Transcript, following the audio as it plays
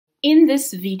In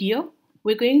this video,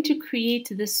 we're going to create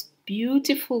this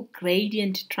beautiful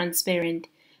gradient transparent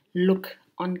look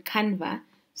on Canva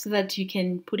so that you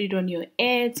can put it on your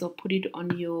ads or put it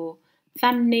on your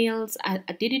thumbnails. I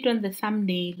did it on the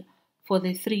thumbnail for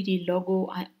the 3D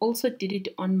logo. I also did it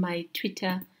on my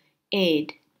Twitter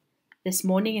ad this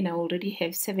morning and I already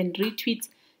have 7 retweets.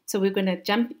 So we're going to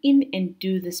jump in and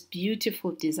do this beautiful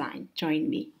design. Join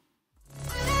me.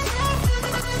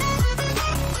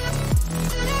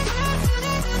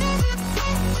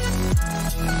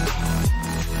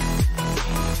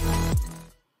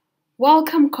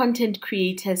 Welcome content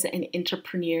creators and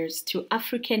entrepreneurs to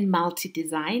African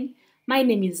Multi-Design. My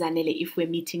name is Zanele if we're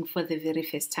meeting for the very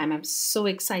first time. I'm so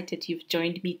excited you've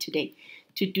joined me today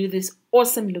to do this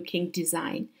awesome looking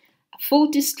design. Full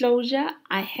disclosure,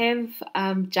 I have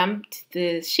jumped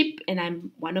the ship and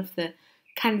I'm one of the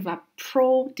Canva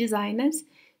Pro designers.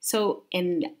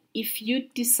 And if you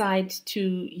decide to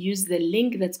use the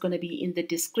link that's going to be in the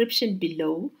description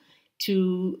below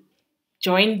to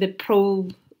join the Pro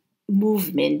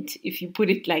movement, if you put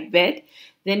it like that,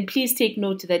 then please take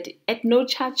note that at no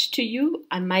charge to you,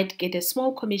 I might get a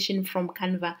small commission from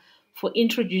Canva for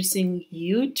introducing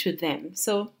you to them.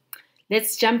 So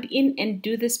let's jump in and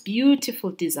do this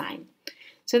beautiful design.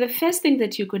 So the first thing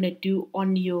that you're going to do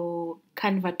on your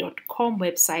canva.com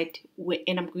website,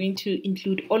 and I'm going to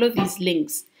include all of these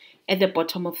links at the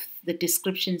bottom of the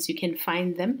descriptions, you can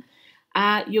find them.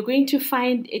 You're going to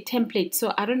find a template.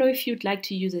 So I don't know if you'd like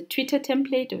to use a Twitter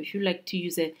template or if you'd like to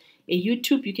use a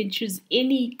YouTube. You can choose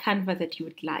any Canva that you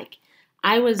would like.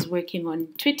 I was working on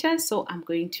Twitter, so I'm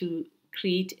going to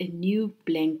create a new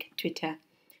blank Twitter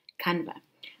Canva.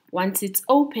 Once it's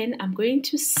open, I'm going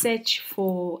to search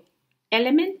for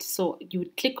element. So you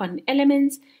would click on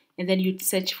elements and then you'd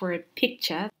search for a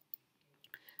picture.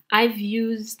 I've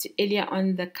used earlier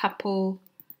on the couple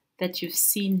that you've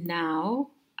seen now.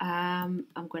 I'm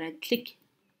going to click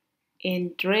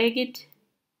and drag it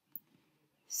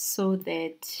so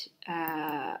that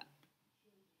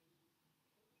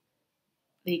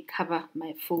they cover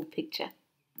my full picture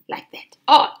like that.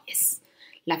 Oh, yes,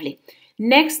 lovely.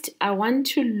 Next, I want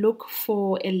to look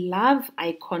for a love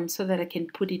icon so that I can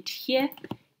put it here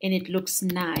and it looks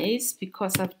nice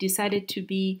because I've decided to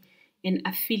be an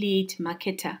affiliate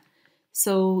marketer.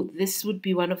 So this would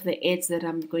be one of the ads that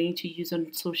I'm going to use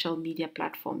on social media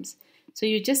platforms. So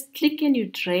you just click and you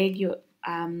drag your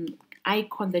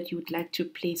icon that you would like to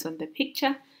place on the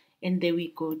picture. And there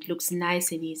we go. It looks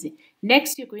nice and easy.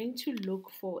 Next, you're going to look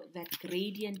for that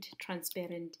gradient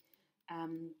transparent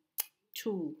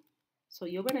tool. So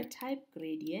you're going to type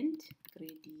gradient,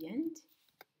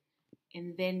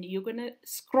 and then you're going to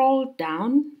scroll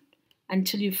down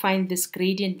until you find this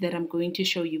gradient that I'm going to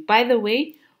show you. By the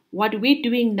way, what we're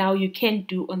doing now, you can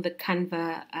do on the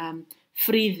Canva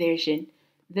free version.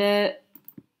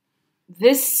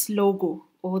 This logo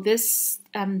or this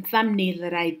thumbnail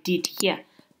that I did here,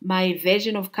 my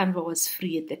version of Canva was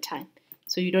free at the time.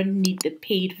 So you don't need the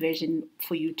paid version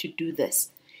for you to do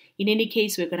this. In any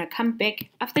case, we're going to come back.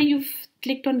 After you've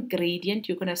clicked on gradient,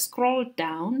 you're going to scroll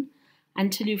down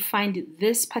until you find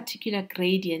this particular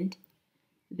gradient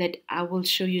that I will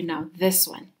show you now, this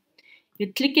one.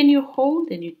 You click and you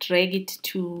hold and you drag it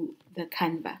to the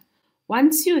Canva.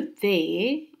 Once you're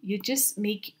there, you just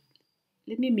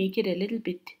let me make it a little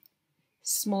bit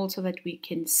small so that we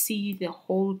can see the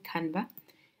whole Canva.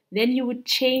 Then you would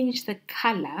change the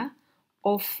color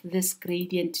of this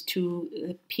gradient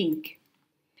to pink.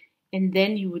 And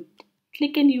then you would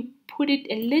click and you put it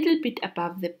a little bit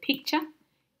above the picture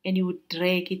and you would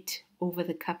drag it over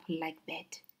the couple like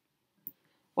that.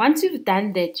 Once you've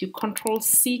done that, you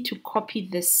Control-C to copy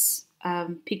this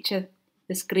picture,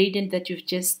 this gradient that you've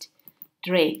just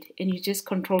dragged, and you just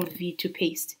Control-V to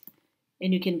paste.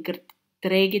 And you can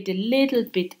drag it a little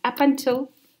bit up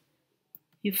until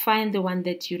you find the one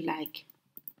that you like.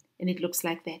 And it looks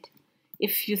like that.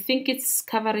 If you think it's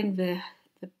covering the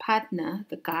partner,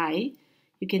 the guy,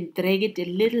 you can drag it a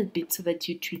little bit so that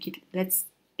you tweak it.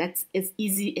 That's as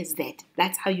easy as that.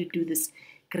 That's how you do this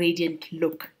gradient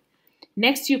look.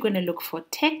 Next, you're going to look for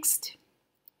text,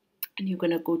 and you're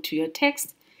going to go to your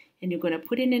text, and you're going to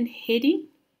put in a heading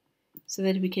so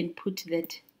that we can put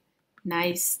that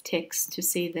nice text to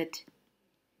say that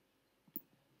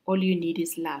all you need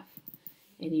is love.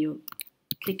 And you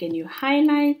click and you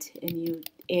highlight, and you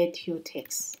add your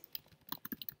text.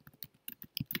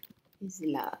 Is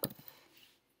love.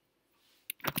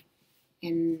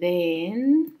 And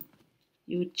then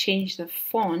you change the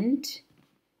font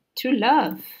to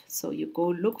love. So you go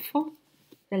look for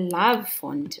the love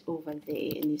font over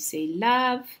there and you say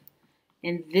love,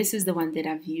 and this is the one that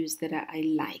I've used that I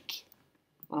like.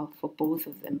 well, for both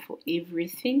of them, for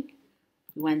everything,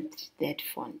 we want that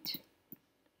font.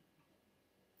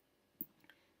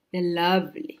 They're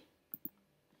lovely.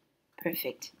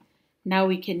 Perfect. Now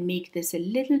we can make this a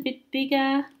little bit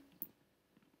bigger,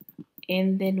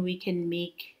 and then we can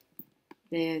make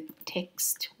the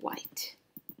text white.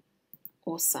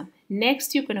 Awesome.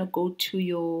 Next, you're going to go to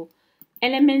your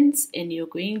elements and you're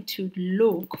going to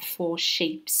look for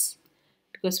shapes,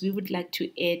 because we would like to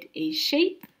add a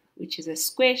shape, which is a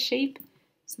square shape,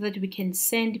 so that we can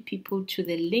send people to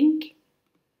the link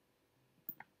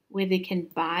where they can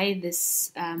buy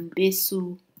this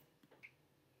Besu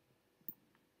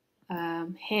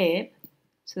herb,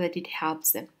 so that it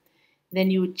helps them. Then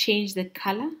you would change the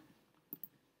color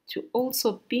to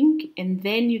also pink, and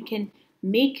then you can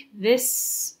make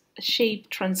this shape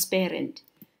transparent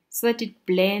so that it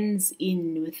blends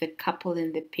in with the couple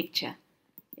in the picture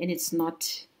and it's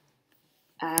not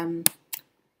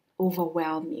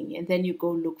overwhelming. And then you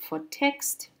go look for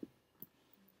text,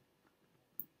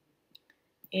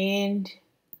 and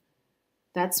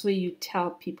that's where you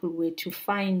tell people where to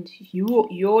find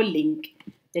your link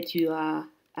that you are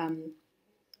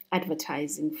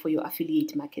advertising for your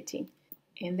affiliate marketing.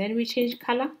 And then we change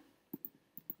color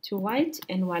to white,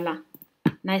 and voila,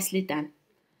 nicely done.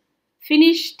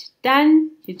 Finished,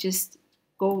 done. You just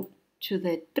go to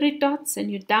the 3 dots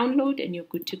and you download and you're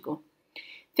good to go.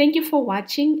 Thank you for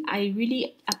watching. I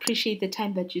really appreciate the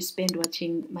time that you spend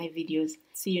watching my videos.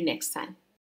 See you next time.